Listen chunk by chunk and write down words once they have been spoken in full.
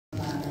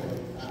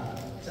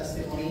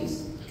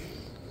testimonies.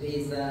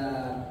 There's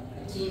a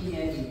team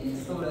here in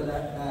Minnesota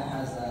that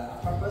has a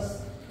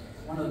purpose.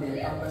 One of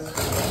their purpose is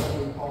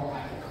what we call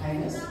act of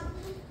kindness.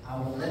 I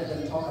will let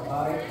them talk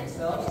about it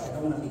themselves. I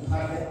don't want to be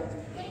part of it.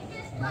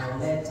 And I will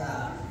let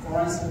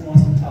Florence, who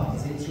wants to talk,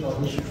 say to your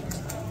vision.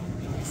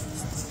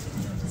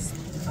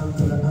 I'll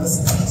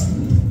start.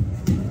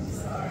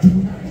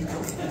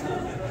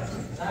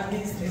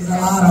 There's a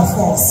lot of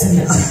force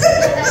here.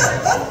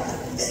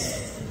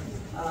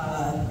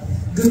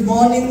 Good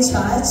morning,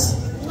 church.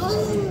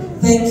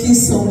 Thank you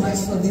so much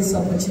for this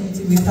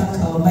opportunity. We thank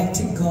our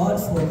Almighty God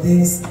for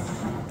this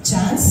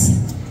chance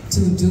to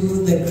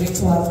do the great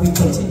work we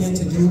continue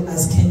to do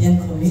as Kenyan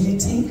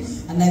community.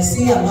 And I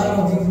see a lot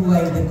of you who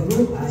are in the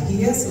group are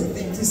here, so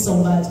thank you so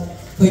much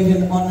for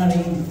even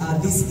honoring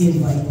this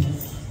invite.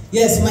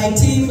 Yes, my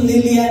team,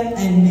 Lillian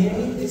and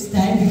Mary, this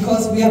time,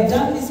 because we have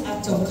done this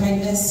act of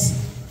kindness.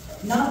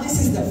 Now this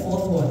is the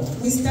fourth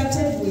one. We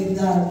started with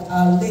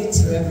our late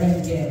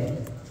Reverend Ngeru.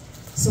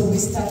 So we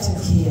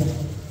started here.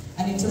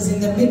 And it was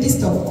in the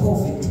midst of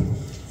COVID.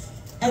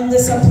 And the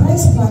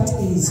surprise part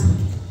is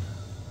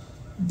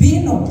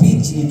being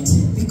obedient,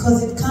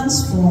 because it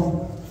comes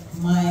from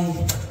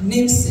my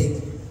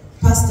namesake,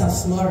 Pastor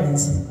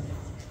Florence.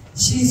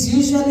 She's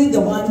usually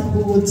the one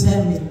who will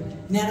tell me,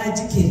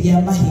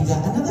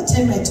 another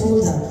time I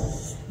told her,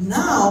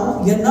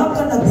 now you're not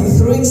going to be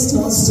throwing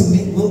stones to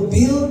me, we'll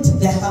build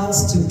the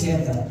house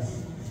together.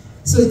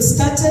 So it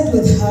started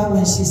with her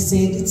when she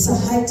said, it's a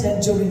high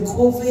time during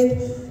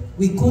COVID,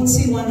 we couldn't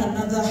see one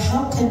another.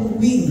 How can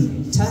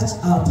we touch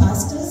our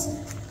pastors,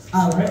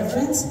 our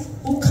reverends,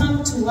 who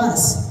come to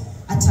us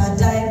at our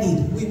dire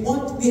need?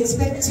 We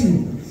expect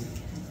you.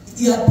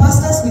 Your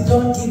pastors, we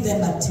don't give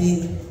them a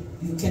day.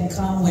 You can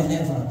come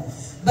whenever.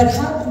 But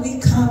how do we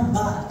come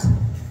back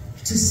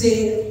to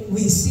say,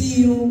 we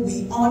see you,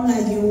 we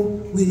honor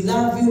you, we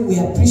love you, we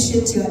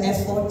appreciate your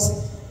effort?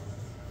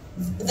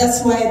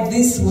 That's why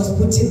this was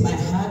put in my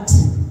heart,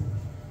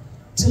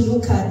 to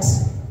look at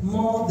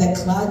more the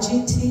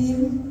clergy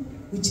team,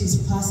 which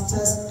is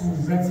pastors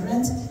and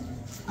reverends.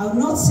 I will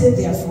not say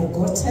they are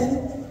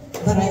forgotten,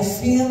 but I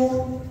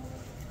feel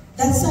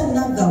that's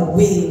another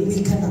way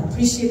we can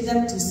appreciate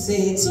them, to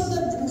say, so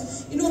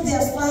that, you know,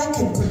 their fire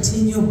can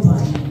continue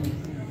burning.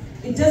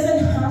 It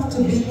doesn't have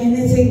to be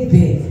anything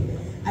big.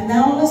 And I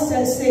always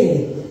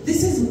say,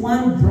 this is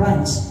one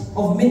branch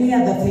of many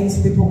other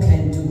things people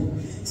can do.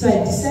 So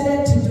I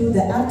decided to do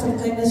the act of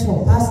kindness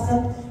for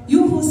pastor.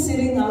 You who's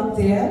sitting out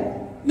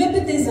there, maybe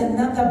there's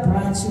another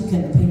branch you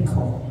can pick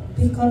on.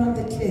 Pick on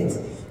the kids,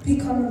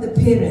 pick on the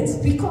parents,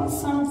 pick on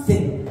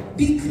something,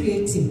 be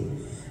creative.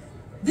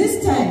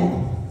 This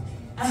time,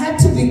 I had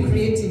to be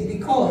creative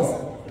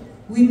because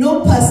we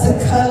know Pastor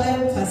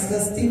Caleb, Pastor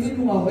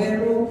Stephen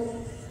Wawero,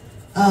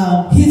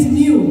 he's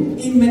new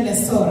in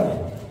Minnesota.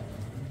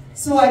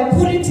 So I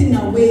put it in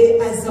a way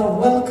as a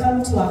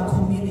welcome to our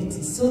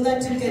community, so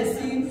that you can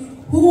see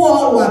who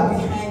all were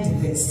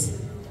behind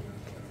this.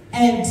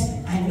 And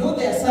I know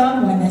there are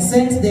some, when I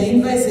sent the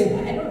invite,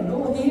 said, I don't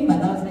know him,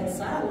 and I was like,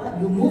 Sarah,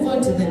 you move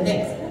on to the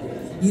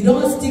next. You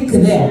don't stick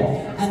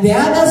there. And the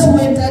others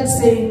went out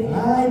saying,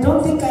 I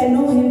don't think I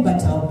know him,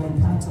 but I'll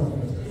be part of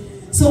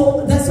it.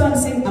 So that's what I'm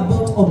saying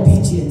about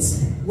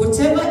obedience.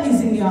 Whatever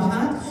is in your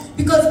heart,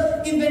 because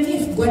even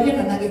if Guardian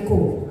and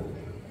Ageko,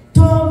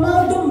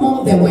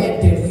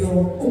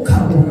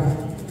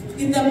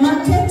 in the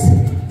market,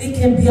 there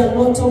can be a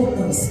lot of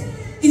noise.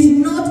 It's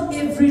not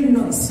every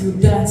noise you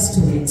dance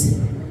to it.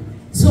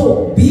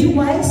 So be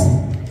wise,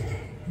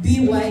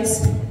 be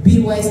wise,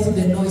 be wise to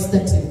the noise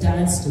that you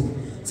dance to.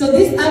 So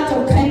this act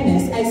of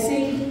kindness, I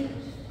say,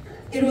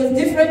 it was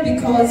different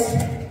because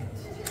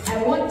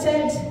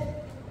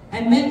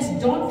I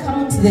meant don't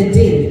count the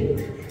day,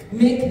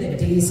 make the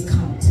days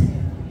count.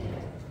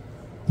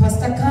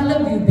 Pastor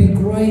Caleb, you'll be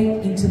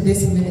growing into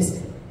this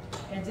ministry.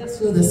 I just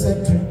feel the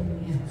sweat.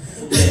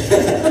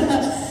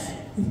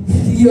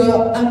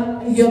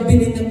 You've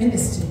been in the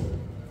ministry.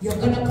 You're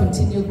going to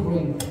continue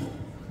growing.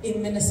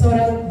 In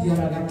Minnesota, you're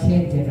a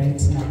kid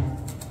right now.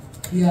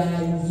 You are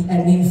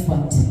an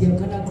infant. You're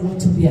going to grow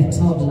to be a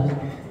toddler,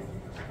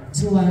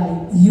 to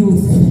a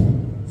youth,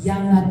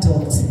 young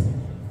adult.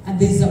 And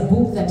there's a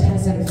book that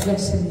has a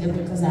reflection here,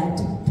 because I had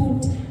to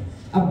put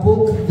a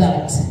book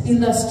that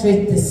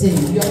illustrates the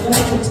same. You're going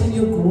to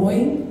continue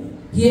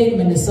growing here in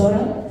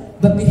Minnesota,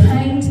 but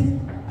behind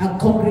a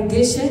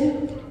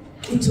congregation,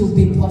 it will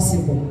be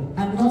possible.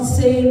 I'm not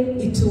saying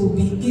it will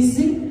be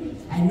easy.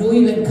 I know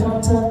you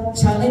encounter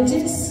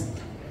challenges,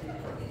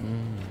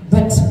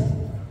 but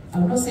I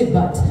will not say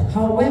but.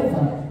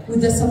 However,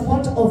 with the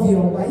support of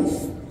your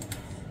wife,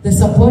 the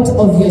support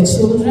of your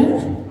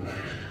children,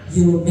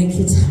 you will make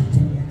it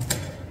happen.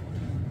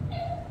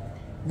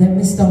 Let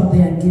me stop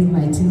there and give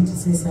my team to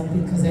say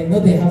something, because I know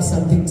they have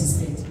something to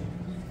say.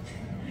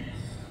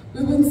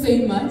 We won't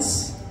say much.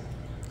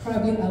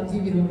 Probably I'll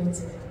give it over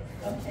to you.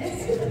 Okay.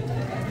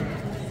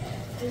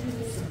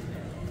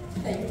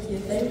 Thank you.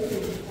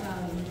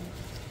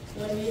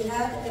 When we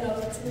had an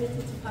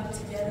opportunity to come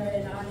together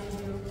and honor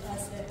you,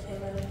 Pastor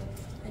Caleb,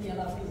 and your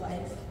lovely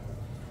wife,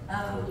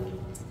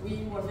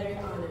 we were very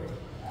honored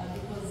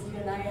because you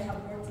and I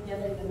have worked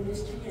together in the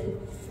ministry, and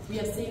we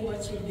have seen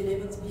what you've been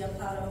able to be a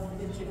part of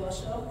with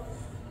Kcoc.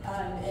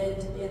 And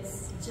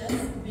it's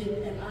just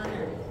been an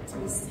honor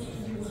to see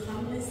you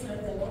humbly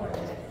serve the Lord.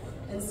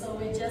 And so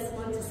we just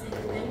want to say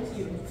thank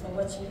you for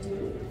what you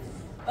do.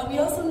 But we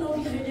also know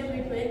behind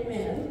every great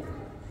man,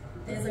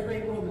 there's a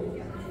great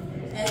woman.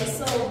 And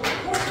so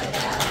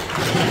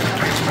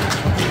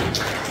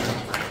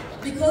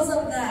because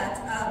of that,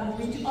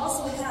 we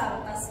also have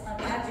a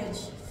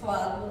package for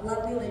our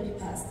lovely lady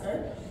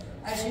pastor.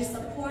 As you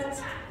support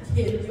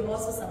him, you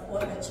also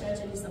support the church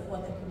and you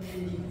support the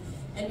community.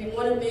 And we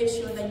want to make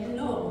sure that you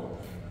know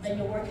that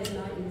your work is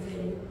not in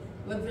vain.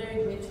 We're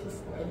very grateful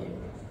for you.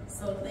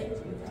 So thank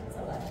you. That's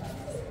all I have.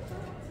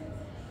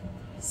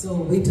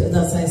 So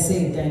as I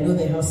said, I know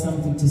they have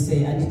something to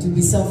say, and it would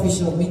be selfish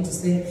of me to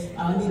say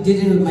I only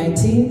did it with my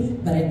team,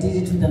 but I did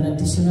it with an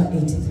additional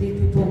 83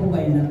 people who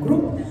are in a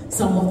group.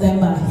 Some of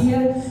them are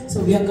here,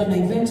 so we are going to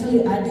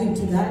eventually add you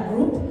to that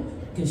group.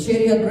 You can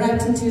share your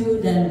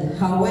gratitude, and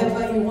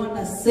however you want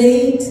to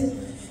say it,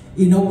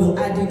 you know, we'll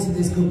add you to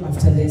this group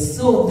after this.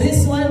 So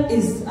this one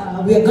is,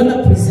 we are going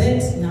to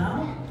present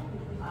now.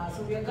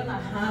 So we are going to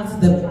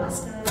have the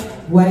pastor,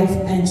 wife,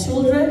 and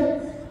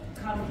children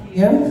come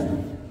here.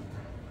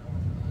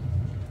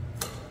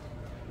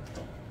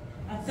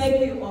 And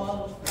thank you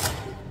all.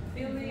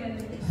 Billy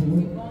and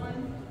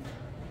Yvonne.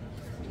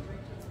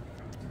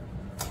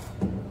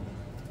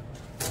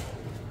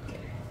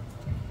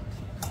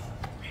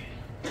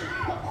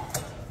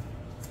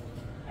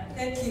 And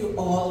thank you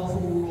all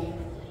who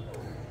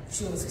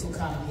chose to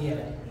come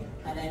here.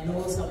 And I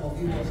know some of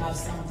you will have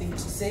something to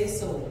say,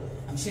 so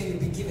I'm sure you'll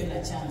be given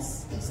a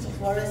chance. Mr.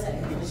 Forrest,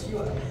 I'm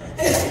sure.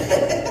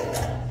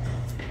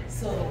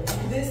 So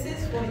this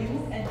is for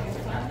you and your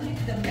family.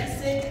 The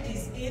message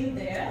is in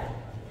there.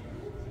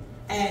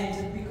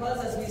 And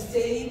because, as we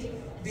said,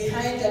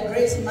 behind a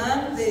great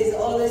man, there is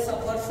always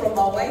support from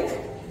a wife.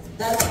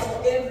 That's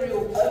for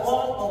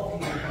all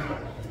of you.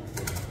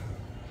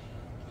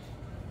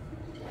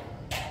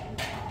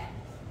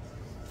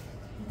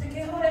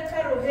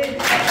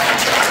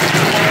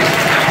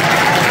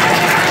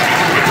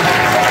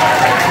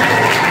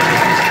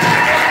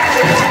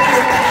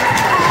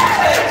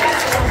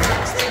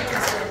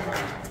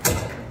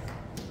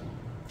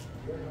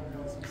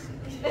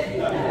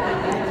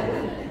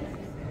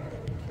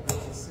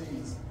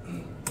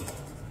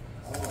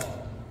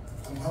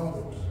 I'm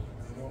humbled,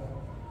 you know.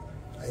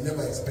 I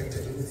never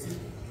expected anything,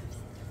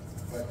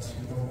 but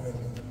you know,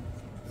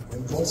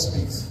 when God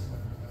speaks,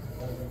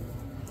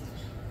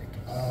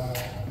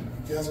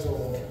 just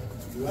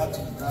you act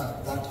in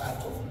that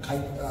act of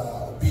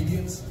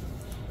obedience,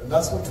 and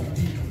that's what we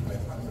did with my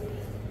family.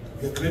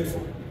 We are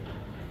grateful.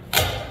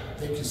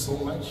 Thank you so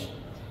much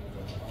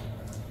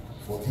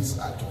for this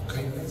act of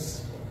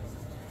kindness.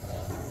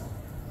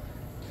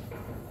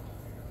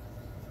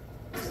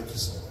 Thank you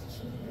so much.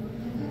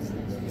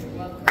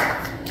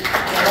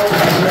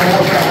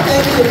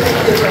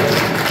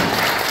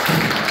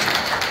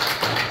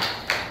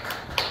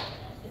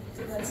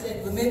 That's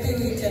it. Maybe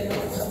we can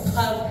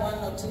have one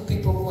or two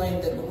people who are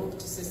in the group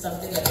to say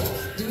something like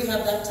that. Do we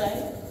have that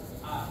time?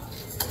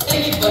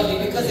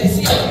 Anybody, because I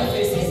see a few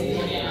faces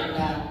here.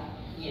 And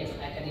yes,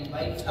 I can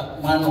invite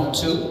one or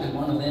two, and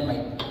one of them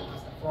might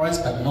Florence,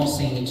 but not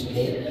saying it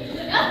today.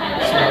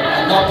 So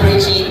I'm not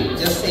preaching,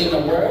 just saying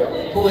a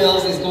word. Who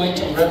else is going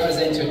to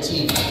represent your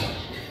team?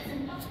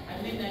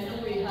 I know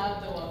we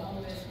have the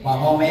Wahomes.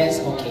 Wahomes,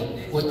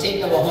 okay. We'll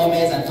take the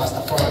Wahomes and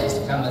Pastor Florence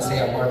to come and say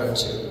a word or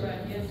two. Right,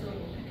 yes, so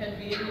it can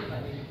be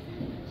anybody.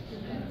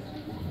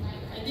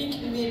 I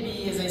think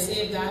maybe, as I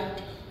said,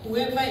 that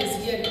whoever is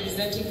here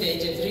representing the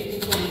 83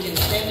 people, we can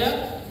stand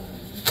up.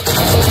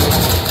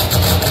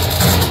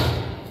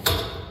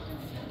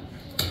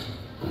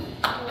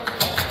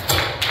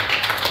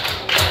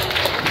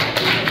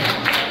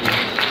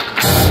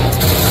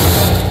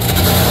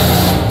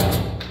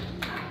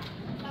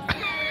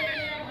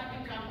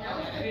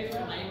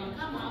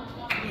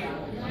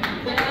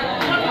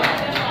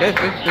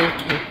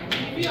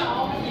 If you are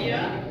all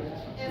here,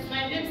 as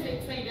my name says,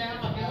 say that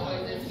I have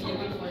a voice, you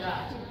wait for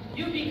that.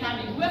 You be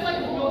coming. Whoever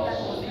you know that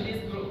was in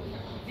this group.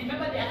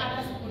 Remember, there are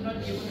others who could not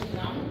be able to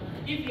come.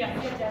 If you are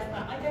here just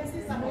now, I can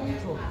see some of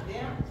you are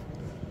there.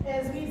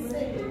 As we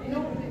say, you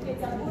know,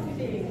 it's a good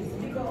thing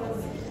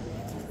because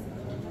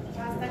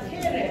Pastor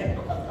Karen,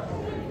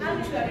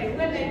 actually,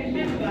 when I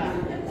remember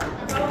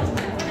about him,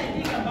 when I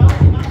think about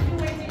him, I'm still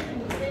waiting to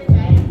the same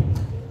time.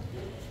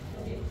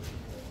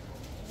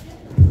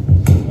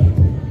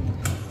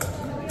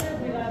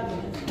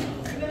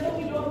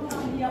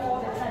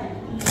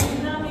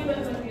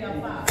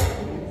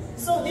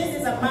 So this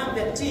is among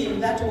the team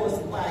that was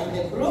by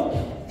the group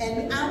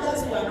and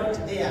others who are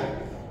not there.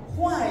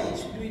 Why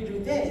should we do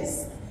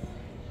this?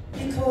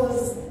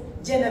 Because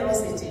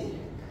generosity.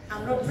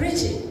 I'm not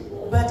preaching,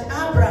 but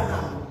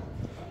Abraham,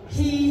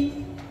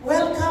 he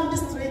welcomed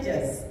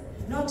strangers,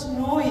 not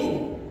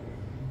knowing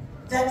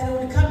that they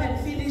would come and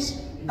finish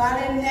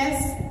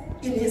barrenness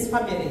in his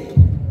family.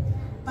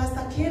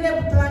 Pastor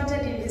Caleb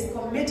planted in his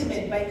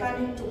commitment by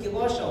coming to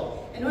Kcoc.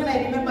 And when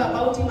I remember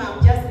about him,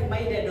 I'm just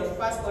reminded of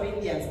 1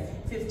 Corinthians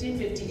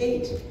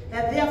 15:58.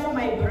 That therefore,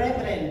 my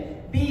brethren,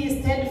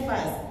 be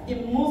steadfast,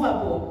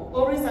 immovable,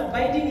 always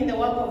abiding in the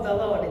work of the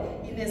Lord,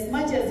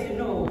 inasmuch as you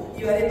know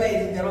your labor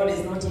in the Lord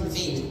is not in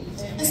vain.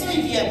 And so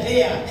if you are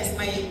there, as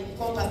my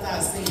co-pastor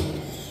is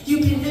saying,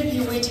 you've been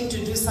maybe waiting to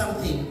do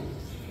something.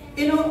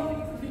 You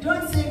know, we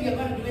don't say we are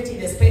going to do it in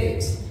the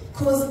spirit,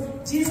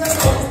 because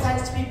Jesus always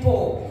touched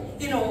people,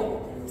 you know,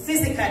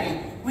 physically.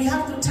 We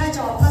have to touch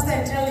our pastor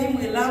and tell him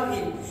we love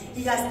him.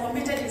 He has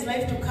committed his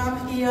life to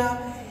come here,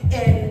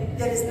 and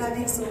there is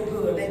nothing so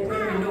good like when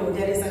we know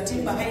there is a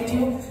team behind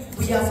you.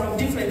 We are from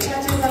different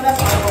churches, others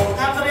are from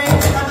Catholic,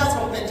 others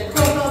from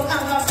Pentecostals,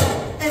 others from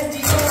SD,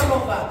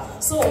 all over.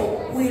 So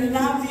we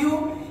love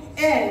you,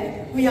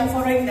 and we are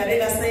following the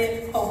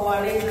legacy of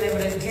our late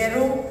Reverend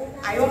Ngeru.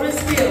 I always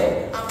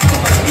feel I'm part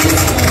of this,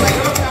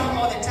 I don't come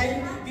all the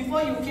time.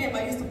 Before you came,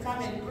 I used to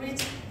come and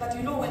preach, but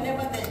you know,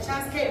 whenever the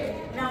chance came,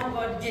 now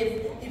God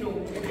gave,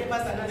 gave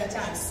us another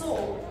chance.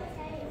 So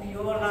we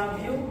all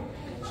love you,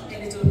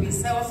 and it will be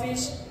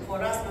selfish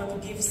for us not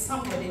to give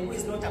somebody who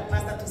is not a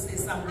pastor to say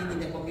something in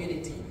the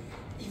community.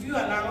 If you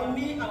allow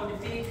me, I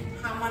would pick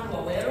Haman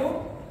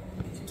Wawero,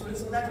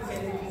 so that we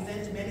can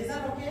represent men. Is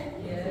that okay?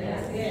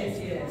 Yes.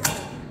 Yes.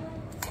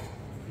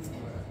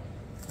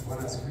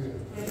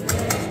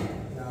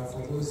 Now,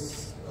 for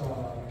those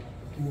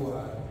who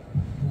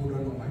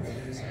don't know, my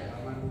name is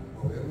Haman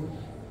Wawero,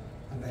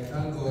 and I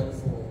thank God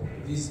for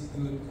this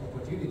good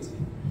opportunity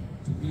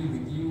to be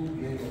with you,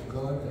 men of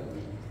God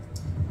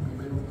and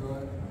women of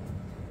God.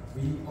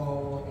 We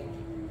are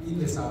in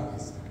the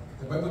service.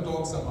 The Bible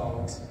talks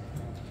about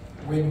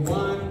when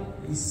one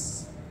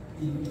is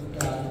in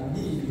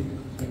need,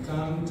 we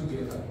come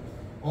together.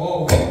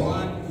 Or when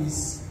one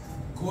is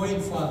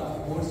going further,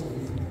 also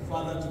we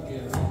further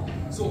together.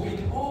 So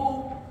in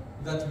all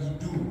that we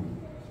do,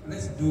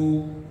 let's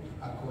do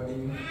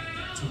according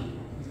to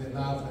the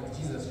love that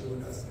Jesus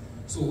showed us.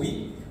 So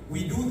we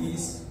do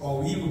this,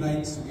 or we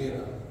unite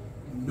together,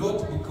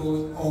 not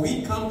because, or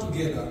we come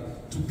together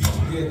to be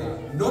together,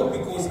 not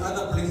because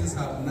other places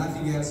have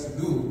nothing else to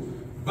do,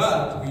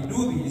 but we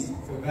do this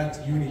for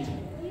that unity.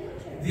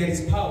 There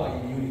is power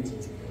in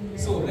unity.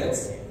 So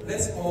let's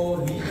all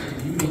live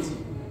in unity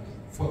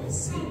for the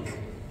sake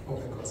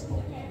of the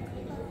gospel.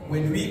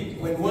 When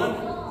one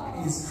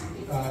is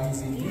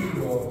in need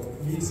or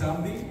needs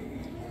something,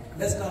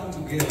 let's come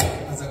together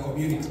as a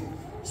community,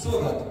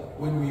 so that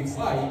when we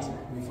fight a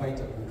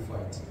good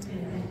fight.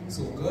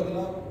 So God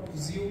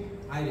loves you,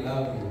 I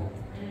love you,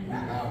 we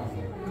love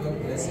you. God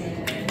bless you.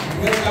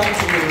 Welcome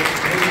to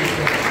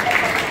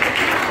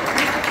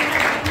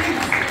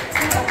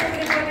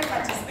everybody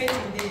participate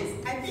in this.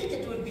 I think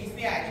it would be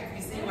fair if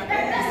we say what we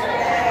say.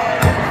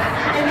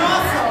 And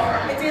also,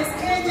 it is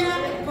Kenya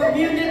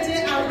Community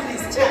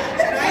Outreach Church,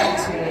 right?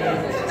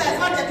 That's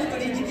not the people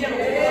in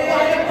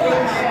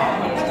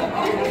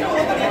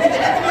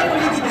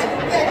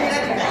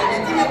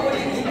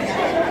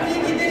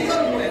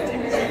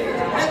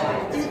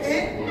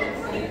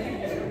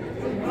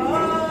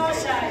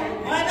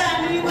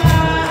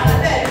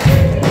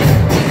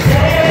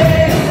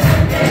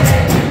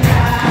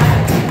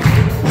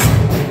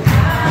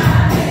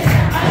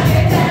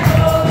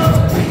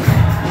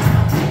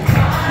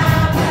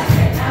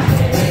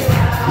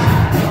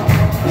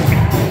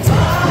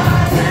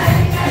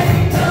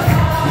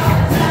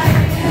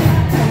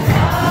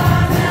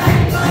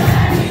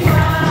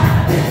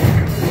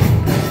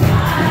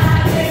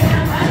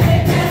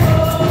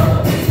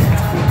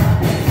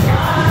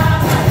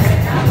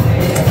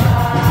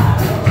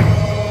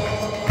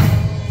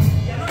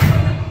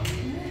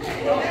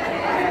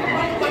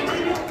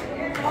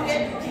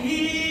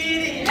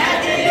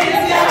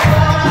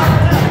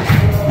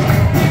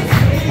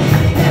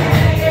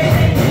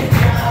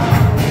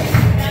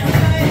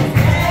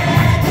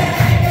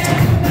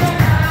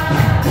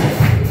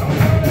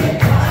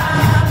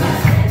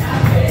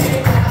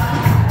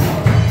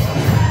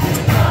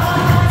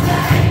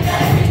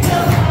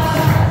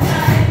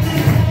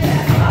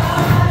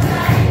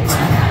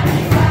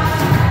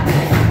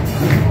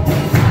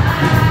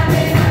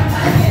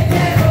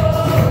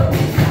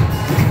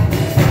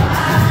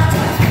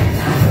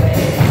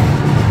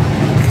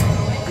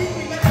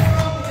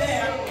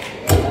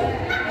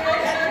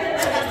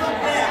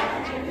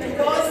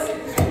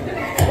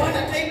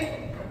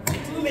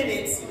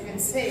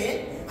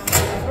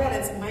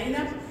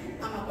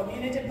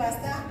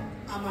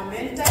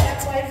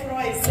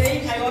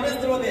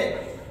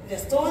the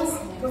stones,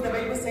 because the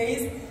Bible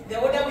says the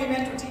older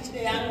women to teach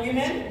the young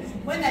women.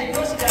 When I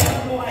know she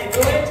doesn't know, I do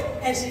it,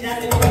 and she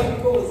doesn't know,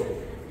 because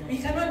we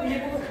cannot be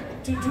able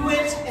to do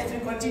it as we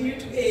continue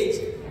to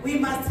age. We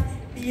must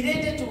be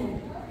ready to,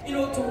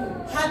 to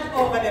hand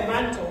over the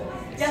mantle,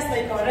 just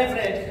like our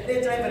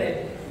late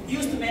Reverend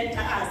used to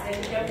mentor us,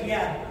 and here we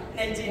are,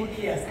 19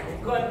 years.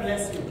 God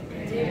bless you.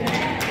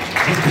 Amen.